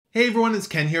Hey everyone, it's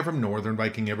Ken here from Northern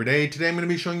Viking Everyday. Today I'm going to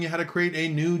be showing you how to create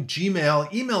a new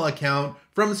Gmail email account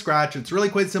from scratch. It's really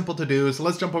quite simple to do, so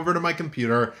let's jump over to my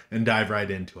computer and dive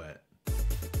right into it.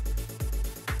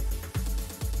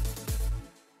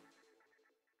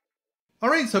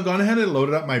 Alright, so I've gone ahead and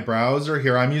loaded up my browser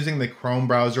here. I'm using the Chrome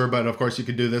browser, but of course you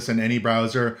could do this in any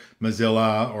browser,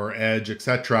 Mozilla or Edge,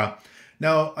 etc.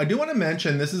 Now, I do want to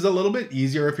mention this is a little bit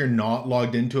easier if you're not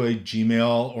logged into a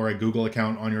Gmail or a Google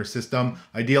account on your system.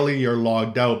 Ideally, you're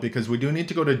logged out because we do need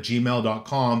to go to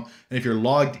gmail.com. And if you're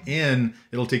logged in,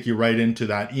 it'll take you right into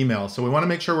that email. So we want to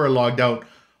make sure we're logged out.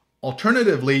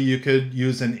 Alternatively, you could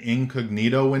use an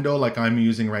incognito window like I'm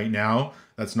using right now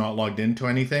that's not logged into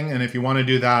anything. And if you want to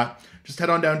do that, just head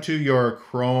on down to your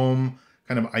Chrome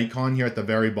kind of icon here at the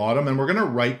very bottom. And we're going to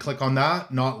right click on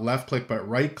that, not left click, but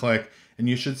right click. And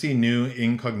you should see new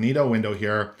incognito window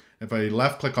here. If I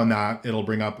left click on that, it'll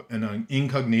bring up an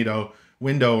incognito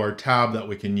window or tab that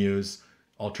we can use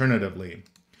alternatively.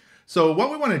 So what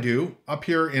we want to do up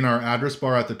here in our address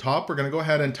bar at the top, we're going to go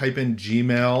ahead and type in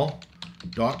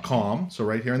gmail.com. So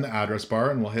right here in the address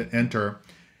bar, and we'll hit enter.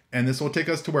 And this will take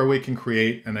us to where we can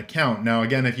create an account. Now,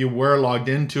 again, if you were logged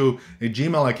into a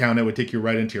Gmail account, it would take you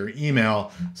right into your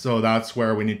email. So that's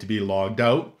where we need to be logged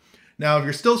out. Now, if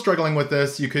you're still struggling with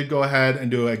this, you could go ahead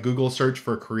and do a Google search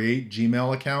for create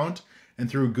Gmail account. And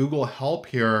through Google Help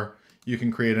here, you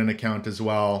can create an account as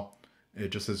well. It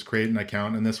just says create an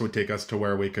account, and this would take us to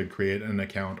where we could create an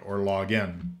account or log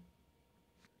in.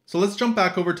 So let's jump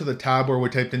back over to the tab where we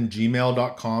typed in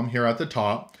gmail.com here at the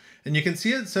top. And you can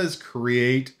see it says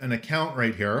create an account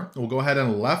right here. We'll go ahead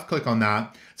and left click on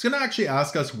that. It's going to actually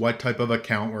ask us what type of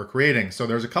account we're creating. So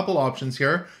there's a couple options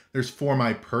here. There's for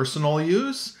my personal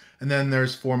use, and then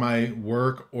there's for my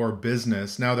work or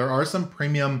business. Now there are some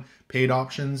premium paid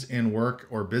options in work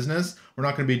or business. We're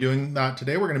not going to be doing that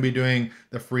today. We're going to be doing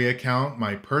the free account,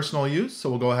 my personal use. So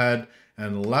we'll go ahead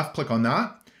and left click on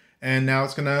that. And now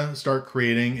it's going to start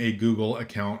creating a Google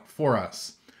account for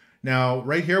us. Now,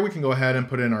 right here, we can go ahead and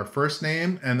put in our first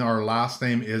name, and our last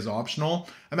name is optional.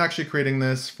 I'm actually creating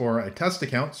this for a test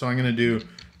account, so I'm going to do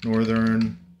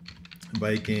Northern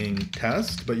Viking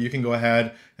Test, but you can go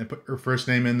ahead and put your first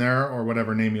name in there or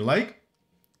whatever name you like.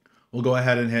 We'll go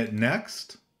ahead and hit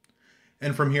next.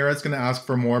 And from here, it's going to ask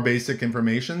for more basic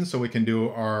information, so we can do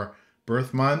our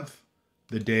birth month,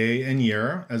 the day and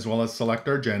year, as well as select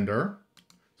our gender.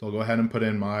 So I'll go ahead and put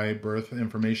in my birth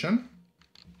information.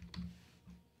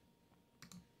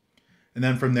 And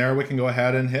then from there, we can go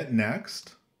ahead and hit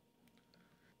next.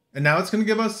 And now it's going to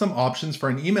give us some options for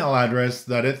an email address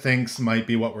that it thinks might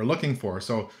be what we're looking for.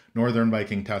 So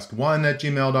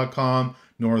northernvikingtest1@gmail.com,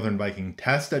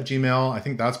 northernvikingtest@gmail. I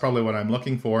think that's probably what I'm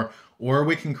looking for. Or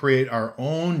we can create our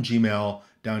own Gmail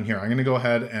down here. I'm going to go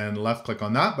ahead and left click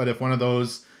on that. But if one of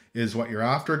those is what you're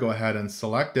after, go ahead and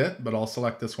select it. But I'll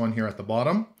select this one here at the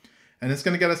bottom. And it's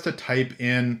going to get us to type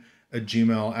in a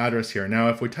Gmail address here. Now,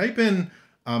 if we type in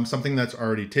something that's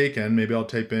already taken, maybe I'll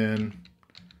type in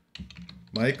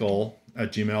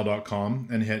michael@gmail.com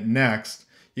and hit next.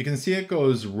 You can see it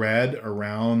goes red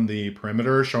around the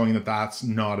perimeter, showing that that's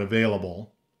not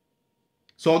available.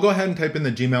 So I'll go ahead and type in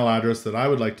the Gmail address that I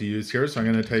would like to use here. So I'm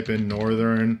going to type in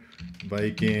Northern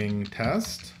Viking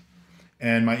Test,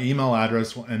 and my email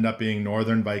address will end up being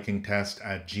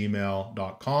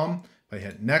northernvikingtest@gmail.com. If I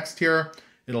hit next here,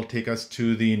 it'll take us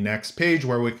to the next page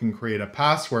where we can create a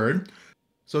password.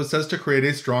 So it says to create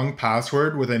a strong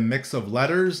password with a mix of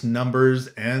letters, numbers,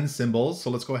 and symbols. So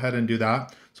let's go ahead and do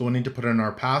that. So we'll need to put in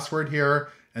our password here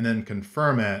and then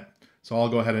confirm it. So I'll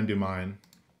go ahead and do mine.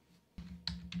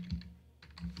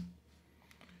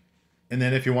 And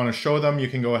then if you want to show them, you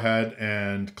can go ahead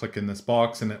and click in this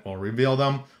box and it will reveal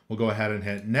them. We'll go ahead and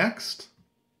hit next.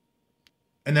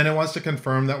 And then it wants to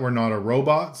confirm that we're not a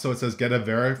robot. So it says get a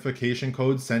verification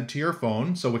code sent to your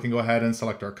phone. So we can go ahead and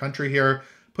select our country here,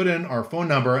 put in our phone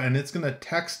number, and it's going to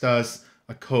text us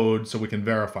a code so we can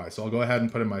verify. So I'll go ahead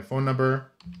and put in my phone number.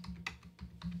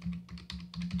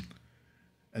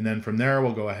 And then from there,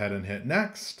 we'll go ahead and hit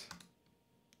next.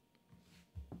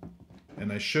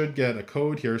 And I should get a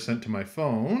code here sent to my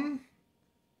phone.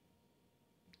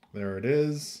 There it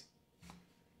is.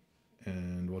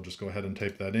 And we'll just go ahead and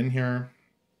type that in here.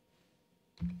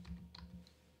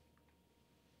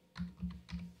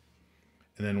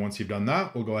 And then once you've done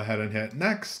that, we'll go ahead and hit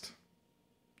next.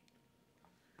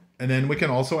 And then we can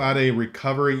also add a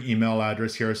recovery email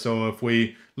address here. So if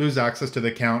we lose access to the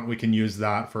account, we can use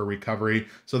that for recovery.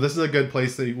 So this is a good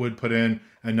place that you would put in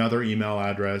another email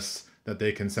address that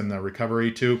they can send that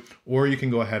recovery to, or you can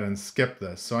go ahead and skip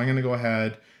this. So I'm going to go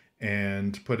ahead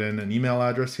and put in an email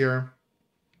address here.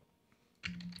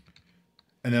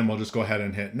 And then we'll just go ahead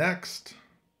and hit next.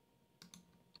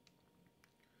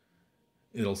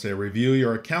 It'll say review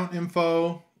your account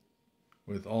info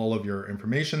with all of your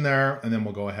information there. And then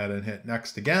we'll go ahead and hit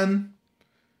next again.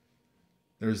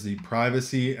 There's the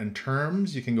privacy and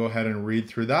terms. You can go ahead and read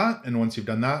through that. And once you've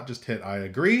done that, just hit I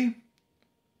agree.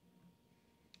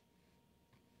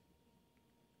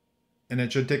 And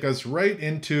it should take us right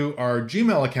into our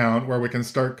Gmail account where we can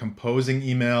start composing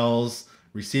emails,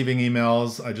 receiving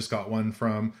emails. I just got one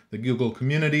from the Google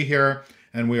community here,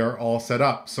 and we are all set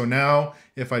up. So now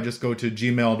if I just go to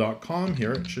gmail.com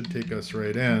here, it should take us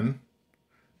right in.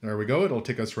 There we go. It'll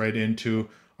take us right into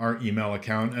our email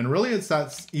account. And really it's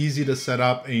that easy to set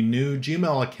up a new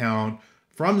Gmail account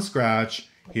from scratch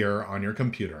here on your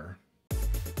computer.